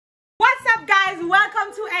up, guys?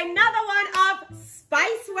 Welcome to another one of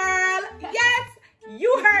Spice World. Yes,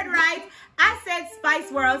 you heard right. I said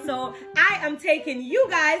Spice World, so I am taking you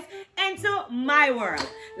guys into my world.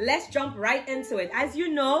 Let's jump right into it. As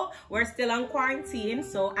you know, we're still on quarantine,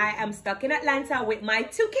 so I am stuck in Atlanta with my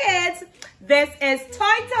two kids. This is Toy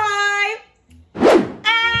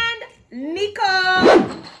and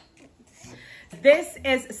Nico. This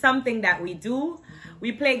is something that we do.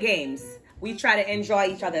 We play games. We try to enjoy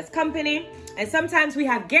each other's company, and sometimes we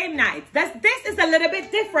have game nights. This is a little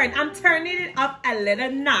bit different. I'm turning it up a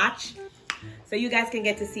little notch so you guys can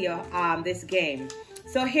get to see this game.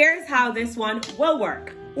 So here's how this one will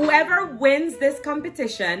work. Whoever wins this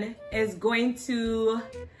competition is going to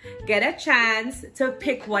get a chance to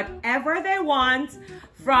pick whatever they want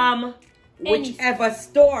from whichever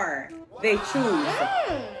store they choose.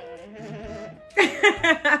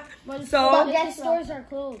 But their stores are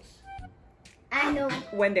closed. I know.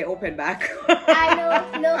 When they open back. I know.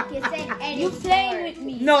 Look, you said any. You playing with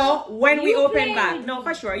me? No, when we open back. No,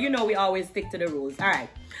 for sure. You know we always stick to the rules. All right.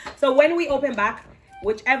 So when we open back,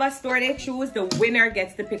 whichever store they choose, the winner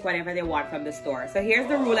gets to pick whatever they want from the store. So here's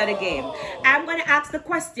the rule of the game. I'm going to ask the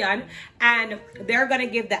question, and they're going to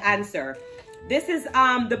give the answer. This is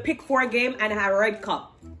the pick four game, and I have a red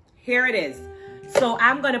cup. Here it is. So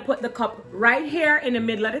I'm going to put the cup right here in the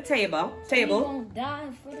middle of the table. You won't die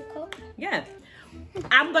for the cup? Yeah.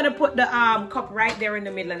 I'm going to put the cup right there in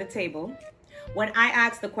the middle of the table. When I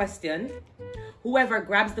ask the question, whoever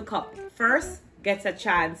grabs the cup first gets a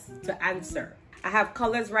chance to answer. I have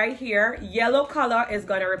colors right here. Yellow color is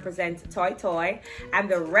going to represent Toy, and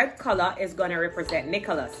the red color is going to represent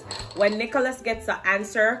Nicholas. When Nicholas gets the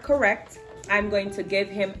answer correct, I'm going to give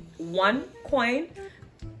him one coin.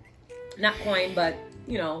 Not coin, but,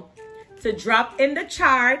 you know, to drop in the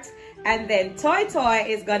chart. And then Toy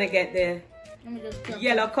is going to get the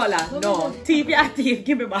yellow color. No, TV,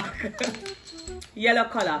 give me back. Yellow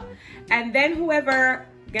color. And then whoever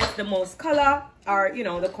gets the most color, or, you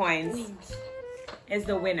know, the coins, is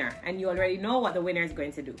the winner. And you already know what the winner is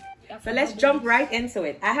going to do. So let's jump right into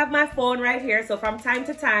it. I have my phone right here. So from time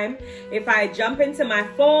to time, if I jump into my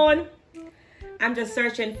phone, I'm just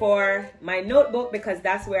searching for my notebook because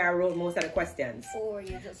that's where I wrote most of the questions. Or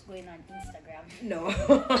you're just going on Instagram. No.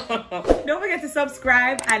 Don't forget to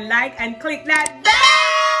subscribe and like and click that bell!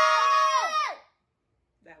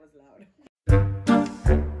 That was loud.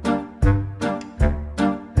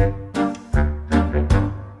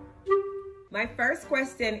 My first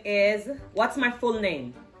question is, what's my full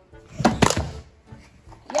name? You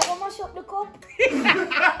ever mash up the cup?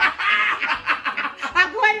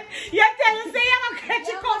 You tell me, say you're going to catch a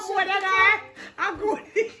cup more than I. I'm good.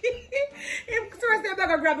 If first I'm going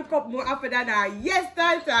to grab a cup more after than I. Yes,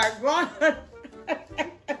 Tata, go on.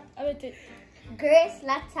 Grace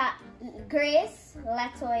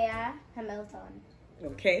Latoya Hamilton.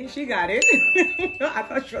 Okay, she got it. I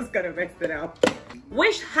thought she was going to mess it up.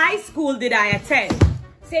 Which high school did I attend?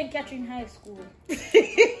 St. Catherine High School.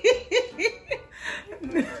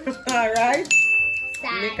 All right.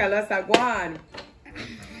 Nicholas Aguan.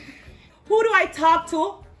 Who do I talk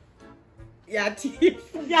to? Yeah, Chief.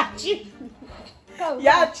 Yeah, Chief.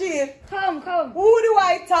 Yeah, Chief. Come. Who do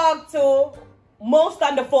I talk to most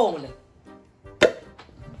on the phone?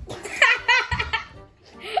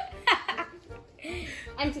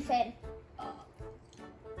 Auntie Fed.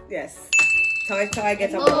 Yes. Toy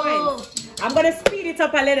gets a point. I'm going to speed it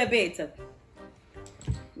up a little bit.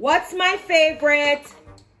 What's my favorite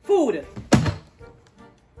food?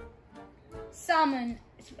 Salmon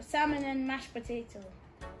and mashed potato.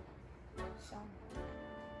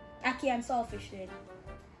 Ackee and saltfish then.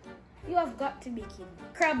 You have got to be kidding.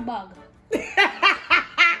 Crab bug.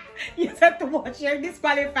 You have to watch. You're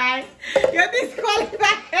disqualified. You're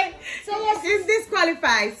disqualified. So yes, he's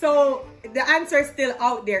disqualified. So the answer is still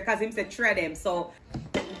out there because him said shred him. So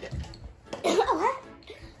what?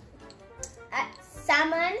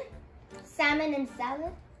 Salmon and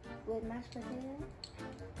salad with mashed potato.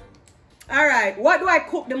 All right. What do I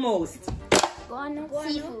cook the most? Go on.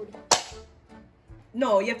 Seafood.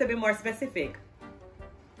 No, you have to be more specific.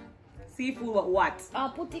 Seafood, what?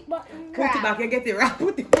 Put it back. Put it back. You get it right.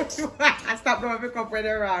 Put it back. I stop now. Pick up when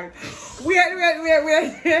they're wrong. Wait.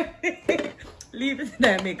 Leave it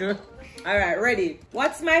there, Miguel. All right, ready.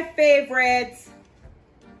 What's my favorite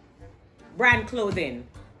brand clothing?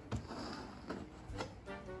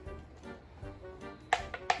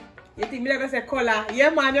 You think me gonna say color?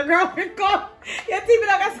 Yeah, man, you're going to color. You think me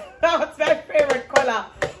gonna say what's my favorite color?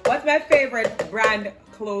 What's my favorite brand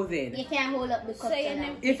clothing? You can't hold up the cup.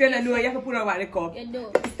 If you don't know, you have to put on the cup. You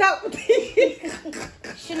do. Stop.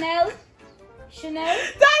 Chanel. That's it.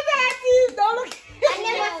 see, don't look. I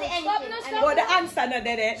never say anything. But the answer not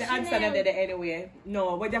there. The answer not there anyway.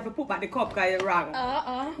 No, but you have to put back the cup because you're wrong.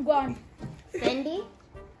 Go on. Fendi?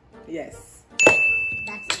 Yes.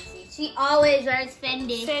 That's easy. She always wears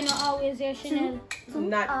Fendi. Say no always here, Chanel.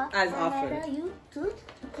 Not as often. You,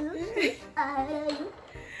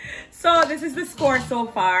 So this is the score so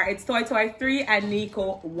far. It's Toy Toy 3 and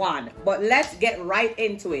Nico 1. But let's get right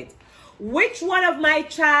into it. Which one of my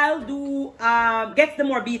child gets the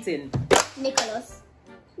more beating? Nicholas.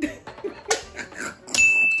 That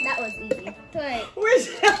was easy. Toy. Which?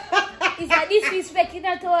 It's a disrespect in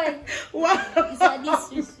a toy. What? It's a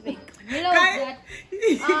disrespect. You love that.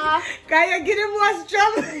 Can you give him more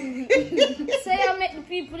trouble? Say I make the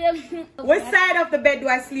people them. Which side of the bed do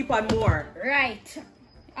I sleep on more? Right.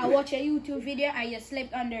 I watch a YouTube video and you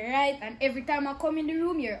slept on the right, and every time I come in the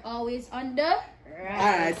room, you're always on the right.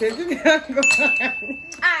 Alright, so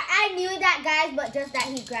I knew that, guys, but just that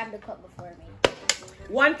he grabbed the cup before me.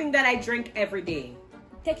 one thing that I drink every day.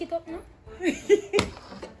 Take it up now.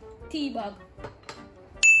 Tea bag.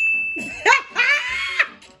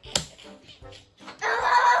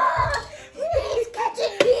 He's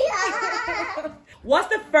catching me. What's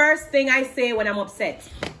the first thing I say when I'm upset?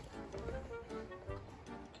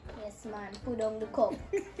 Yes, man. Put down the cup.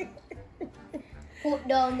 Put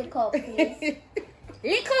down the cup, please.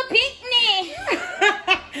 Little picnic.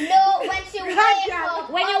 No, when you wake up.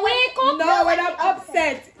 When you wake up. No, when I'm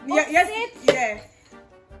upset. Yeah, yes, yes,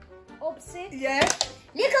 Upset. yes.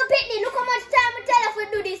 Little Pitney, look how much time I tell her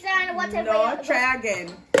to do this and whatever. No, try again.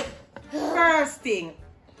 First thing.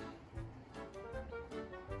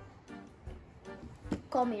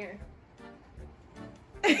 Come here.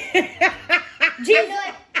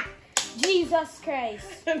 Jesus Christ.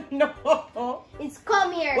 No. It's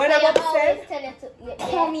come here. When so I'm you upset? always tell her to,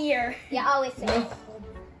 Come here. You always say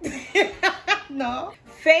No.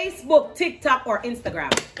 Facebook, TikTok, or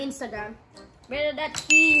Instagram? Instagram. Brother, that's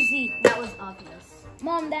easy. That was obvious.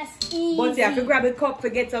 Mom, that's easy. But you have to grab a cup to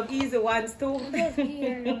get some easy ones too. Just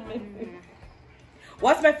here.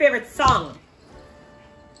 What's my favorite song?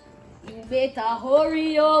 You better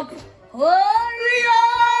hurry up. Hurry Hurry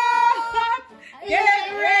up!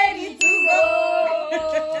 Get ready to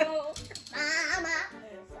go! Mama.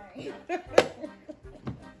 Sorry.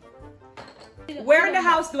 Where in the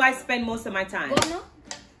house do I spend most of my time? Go now.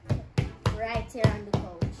 Right here on the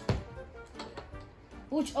couch.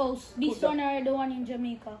 Which house? This one or the one in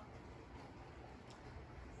Jamaica?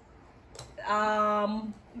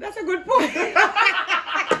 That's a good point.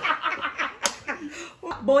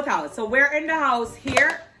 Both house. So where in the house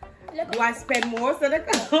here do I spend most of the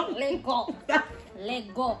time? Let go.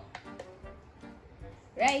 Let go.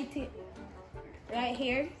 Right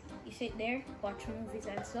here. You sit there, watch movies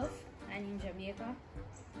and stuff. And in Jamaica,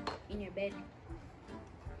 in your bed.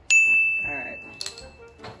 Alright.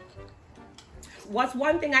 What's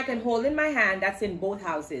one thing I can hold in my hand that's in both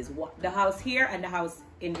houses? The house here and the house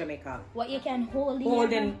in Jamaica. What you can hold in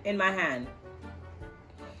Hold your hand? in my hand.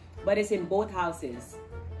 But it's in both houses.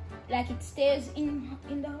 Like it stays in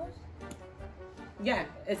the house? Yeah,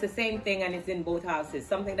 it's the same thing and it's in both houses.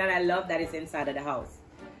 Something that I love that is inside of the house.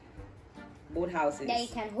 Both houses. That you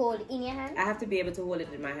can hold in your hand. I have to be able to hold it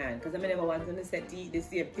in my hand because I never want to set the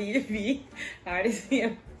same TV or the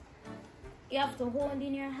same. You have to hold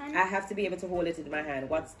in your hand? I have to be able to hold it in my hand.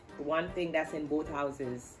 What's one thing that's in both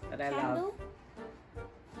houses that I love?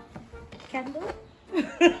 Candle?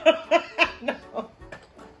 No.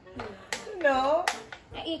 No.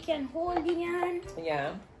 That you can hold in your hand?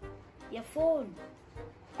 Yeah. Your phone.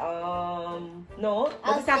 No.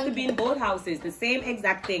 But it has to be in both houses. The same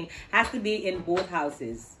exact thing has to be in both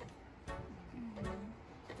houses.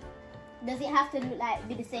 Does it have to look like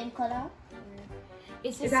be the same color?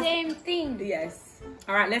 It's the same thing. Yes.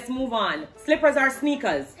 All right, let's move on. Slippers or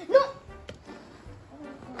sneakers? No.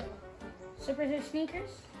 Slippers or sneakers?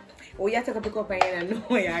 Oh, you have to pick up and know,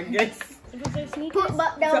 I guess. Slippers or sneakers? Put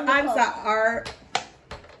back So down the answer cup. are.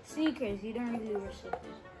 Sneakers. You don't really wear slippers.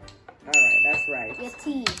 All right, that's right. Your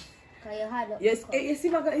teeth. Cause you had Yes, the cup. you see,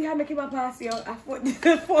 you make him a pass you. I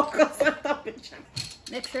focus on the picture.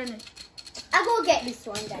 Next turn. I go get this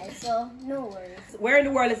one, guys. So no worries. Where in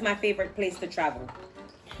the world is my favorite place to travel?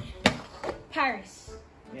 Paris.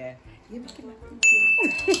 Yeah. You make him a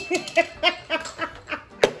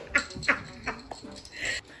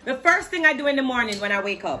The first thing I do in the morning when I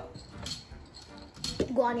wake up.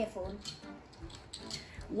 Go on your phone.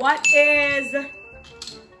 What is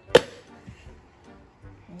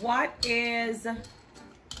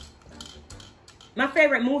my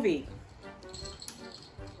favorite movie?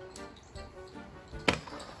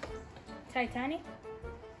 Titanic.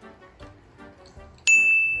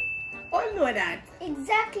 all know that.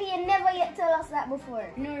 Exactly, you never yet tell us that before.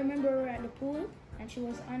 You know, remember we were at the pool and she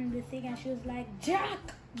was on the thing and she was like, Jack,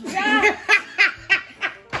 Jack.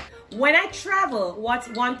 When I travel, what's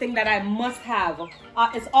one thing that I must have?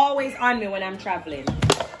 It's always on me when I'm traveling.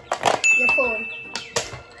 Your phone.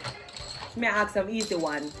 May I ask some easy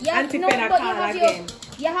one? Yeah, Auntie no, Pen but call you have again.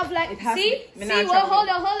 you have like, It has see, to- me see, not well,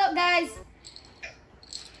 traveling. hold up, guys.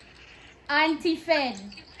 Auntie Fen,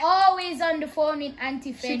 always on the phone with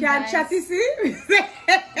Auntie Fen. She can't guys. chat, you see?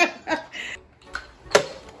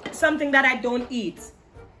 Something that I don't eat.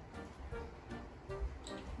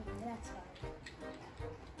 That's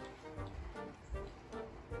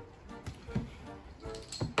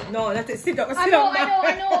hard. No, that's it. Sit up. I Sit know, up.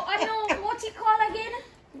 I know. What's it called again?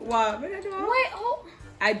 What? Wait, oh,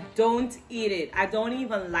 I don't eat it. I don't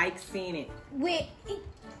even like seeing it. wait.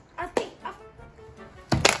 I think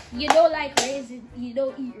you don't like raisins. You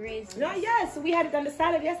don't eat raisins. No, yes, we had it on the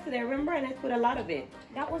salad yesterday, remember? And I put a lot of it.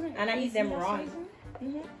 That wasn't. And I eat raisin, them that's raw. raisin?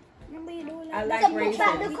 Mhm. Remember, you don't like. I that? like So put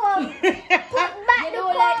back the raisins. cup. Put back You the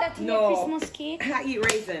don't like cup. that in No. your Christmas cake. I eat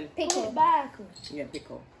raisin. Put Pickle. it back. Yeah,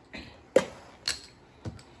 pickle.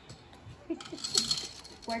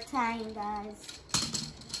 We're tying, guys.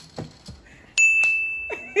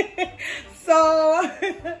 So,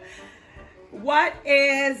 what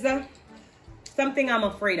is something I'm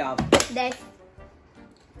afraid of? Death.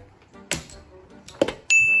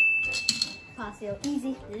 Pass you.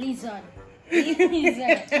 Easy. Lizard.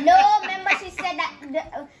 Lizard. No, remember she said that.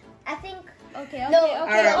 I think. Okay. No. All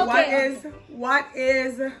right, Okay. what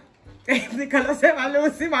is Nicholas said I'm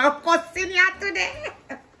losing my cousin here today.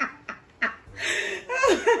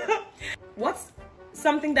 What's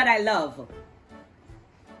something that I love?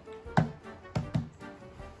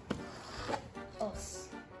 Us.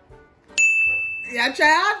 Yeah, try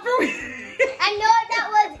out for me. I know that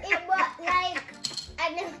was it, but like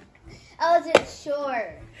I wasn't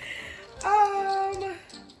sure.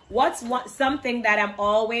 What's something that I'm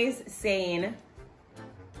always saying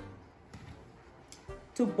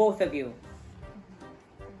to both of you?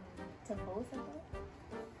 To both of us.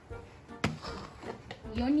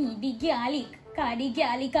 You need the garlic. Cause the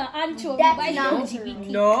garlic and anchovy That's by not LGBT.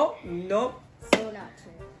 No, nope. So not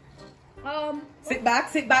true. Sit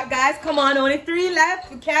back, guys. Come on, only 3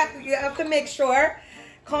 left. You have to make sure.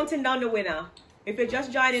 Counting down the winner. If you're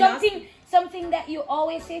just joining us. Something that you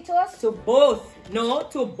always say to us. To both. No,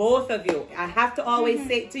 to both of you. I have to always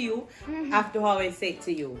say it to you. I have to always say it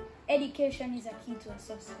to you. Education is a key to a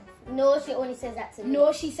success. No, she only says that to me.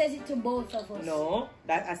 No, she says it to both of us. No,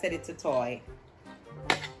 that I said it to Toy.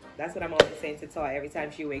 That's what I'm always saying to Toy every time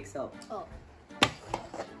she wakes up. Oh.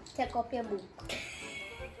 Take up your book.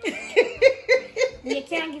 You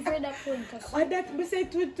can't give her that point. Cause What that we say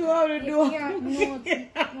to how to you do? can't, no,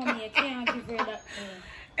 mommy, you can't give her that point.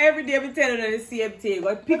 Every day we tell her the same thing.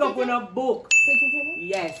 Go pick up on a book. Put it in it.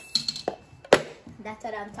 Yes. That's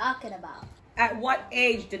what I'm talking about. At what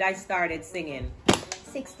age did I started singing?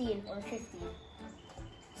 16 or 15.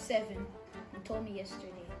 7. You told me yesterday.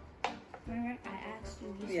 Remember, I asked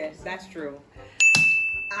you. Yes, that's true.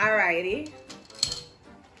 Alrighty.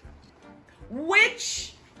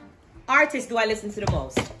 Which artist do I listen to the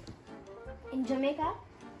most? In Jamaica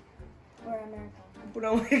or America? Put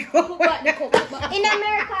on my Put back the cup. Put back. In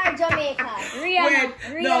America or Jamaica? Rihanna.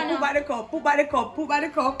 Wait, no, put back the cup, put back the cup, put back the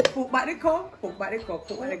cup, put back the cup, put back the cup,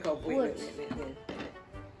 put back the cup. Wait.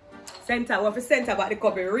 Center, we have to center back the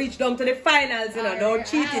cup and reach down to the finals, you know. No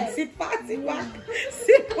cheating. Sit back, sit back.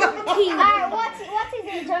 Sit back. Alright, what is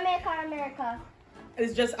in Jamaica or America?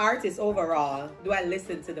 It's just artists overall. Do I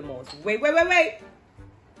listen to the most? Wait. We may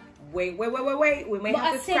But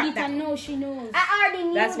have I to said scrap it that. and now she knows. I already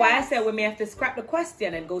knew That's why I that. said we may have to scrap the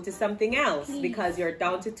question and go to something else because you're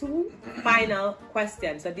down to 2 final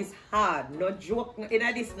questions. So this hard, no joke. In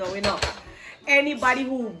this, no, we know. Anybody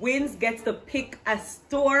who wins gets to pick a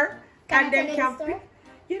store Can I and then tell you can the store? pick.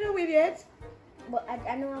 You know it yet? But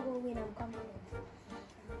I know I will win. I'm confident.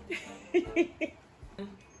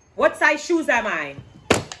 What size shoes am I?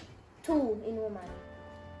 2 in woman.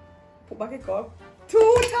 Put back a cup. 2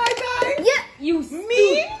 tie-dye? Yeah. You Me?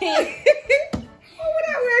 stupid. How would I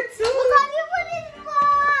wear 2? Because you put it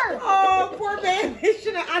small. Oh, poor baby. She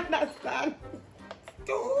don't understand.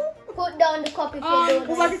 2? Put down the cup if you don't.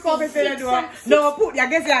 Put back the cup and say that Six door. and No, put, I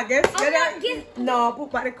guess. I'm not giving. No,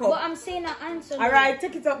 put back the cup. But I'm saying an answer. All right,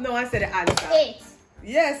 take it up now and say the answer. 8.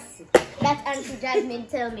 Yes. That's Auntie Jasmine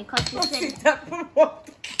tell me because she said Sit up.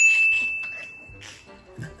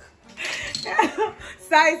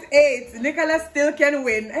 Size 8. Nicholas still can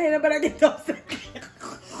win. Hey, nobody get up. Nicholas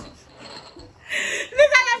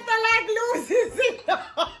don't like losing.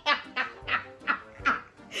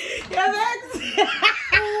 You know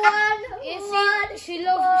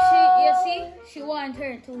She want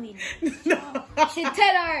her to win. No. She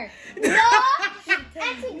tell her. No.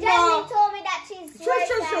 Auntie Jasmine told me that she's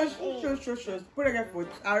Shush. Put on your foot.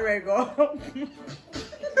 Alright, go.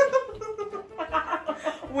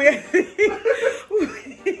 Wait.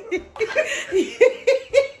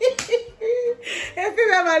 If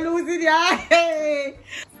you ever lose it, yeah.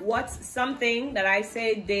 What's something that I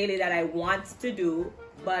say daily that I want to do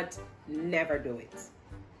but never do it?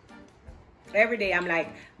 Every day I'm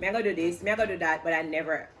like, me I gonna do this, me I gonna do that, but I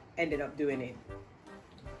never ended up doing it.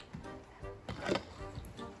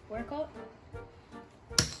 Workout.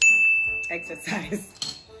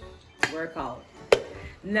 Exercise. Workout.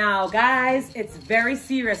 Now guys, it's very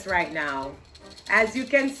serious right now. As you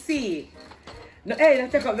can see. No, hey,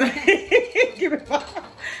 let's take up. Give it back.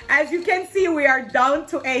 As you can see, we are down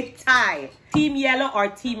to a tie. Team yellow or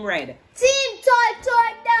team red? Team Toy.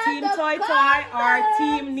 Team Toy or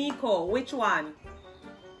Team Nico? Which one?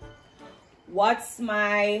 What's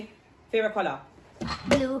my favorite color?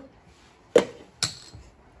 Blue.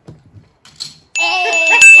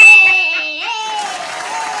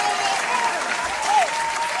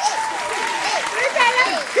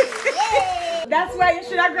 That's why you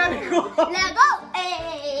should have grabbed it. Let go.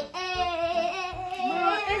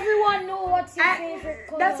 Everyone know what's your favorite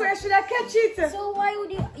color. That's why I should have catch it. So why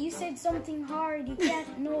would you said something hard? You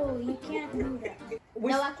can't know. You can't do that.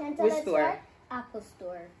 No, I can't tell which that store? Apple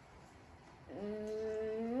Store.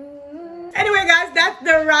 Anyway, guys, that's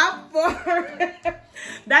the wrap for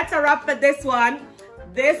that's a wrap for this one.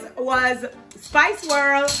 This was Spice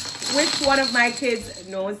World. Which one of my kids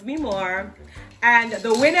knows me more? And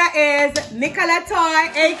the winner is Nicola Toy,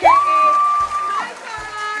 aka Toy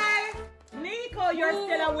Toy. Nico, you're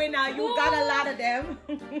still a winner. You got a lot of them.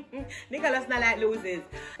 Nicola's not like loses.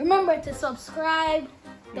 Remember to subscribe,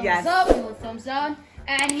 thumbs Yes. up, no thumbs down,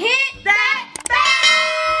 and hit That